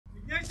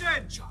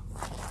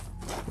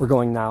We're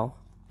going now.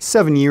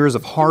 7 years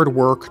of hard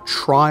work,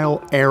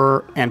 trial,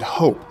 error, and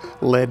hope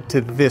led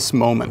to this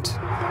moment.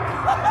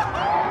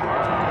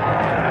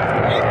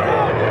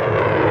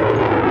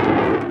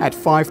 At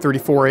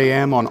 5:34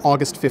 a.m. on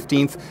August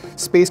 15th,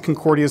 Space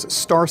Concordia's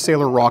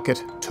Starsailor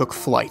rocket took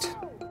flight.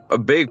 A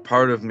big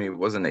part of me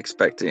wasn't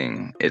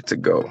expecting it to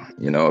go.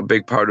 You know, a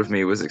big part of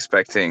me was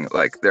expecting,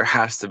 like, there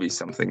has to be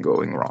something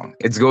going wrong.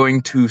 It's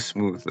going too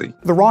smoothly.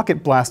 The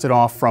rocket blasted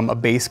off from a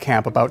base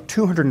camp about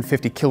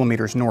 250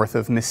 kilometers north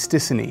of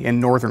Mistissini in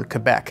northern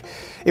Quebec.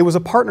 It was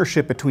a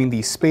partnership between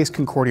the Space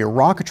Concordia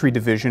Rocketry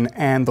Division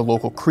and the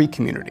local Cree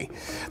community.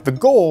 The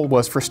goal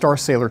was for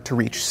Starsailor to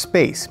reach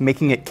space,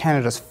 making it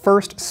Canada's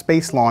first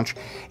space launch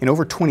in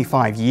over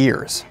 25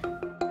 years.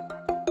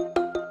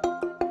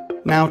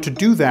 Now, to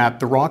do that,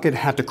 the rocket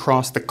had to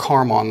cross the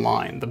Kármán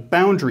line, the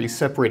boundary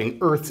separating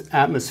Earth's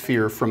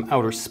atmosphere from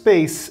outer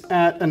space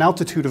at an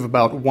altitude of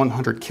about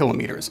 100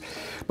 kilometers.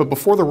 But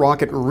before the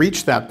rocket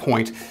reached that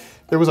point,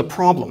 there was a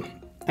problem,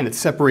 and it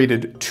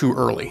separated too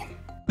early.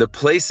 The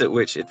place at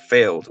which it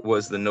failed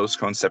was the nose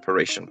cone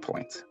separation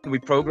point. We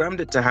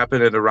programmed it to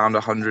happen at around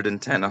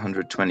 110,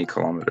 120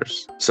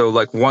 kilometers. So,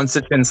 like, once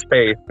it's in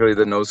space, really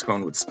the nose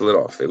cone would split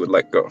off, it would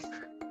let go.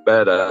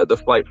 But the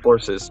flight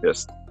forces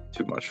just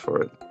too much for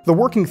it. The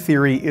working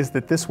theory is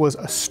that this was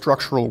a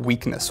structural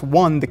weakness,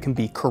 one that can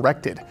be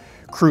corrected.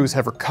 Crews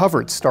have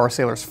recovered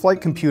Starsailor's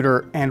flight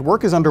computer, and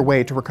work is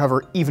underway to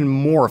recover even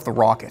more of the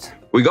rocket.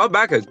 We got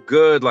back a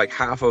good,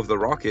 half of the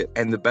rocket,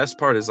 and the best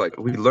part is,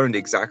 we learned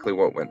exactly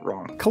what went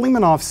wrong.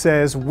 Kalimanov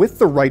says with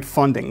the right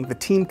funding, the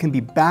team can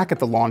be back at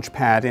the launch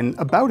pad in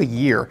about a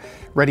year,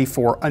 ready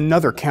for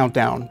another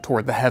countdown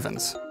toward the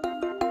heavens.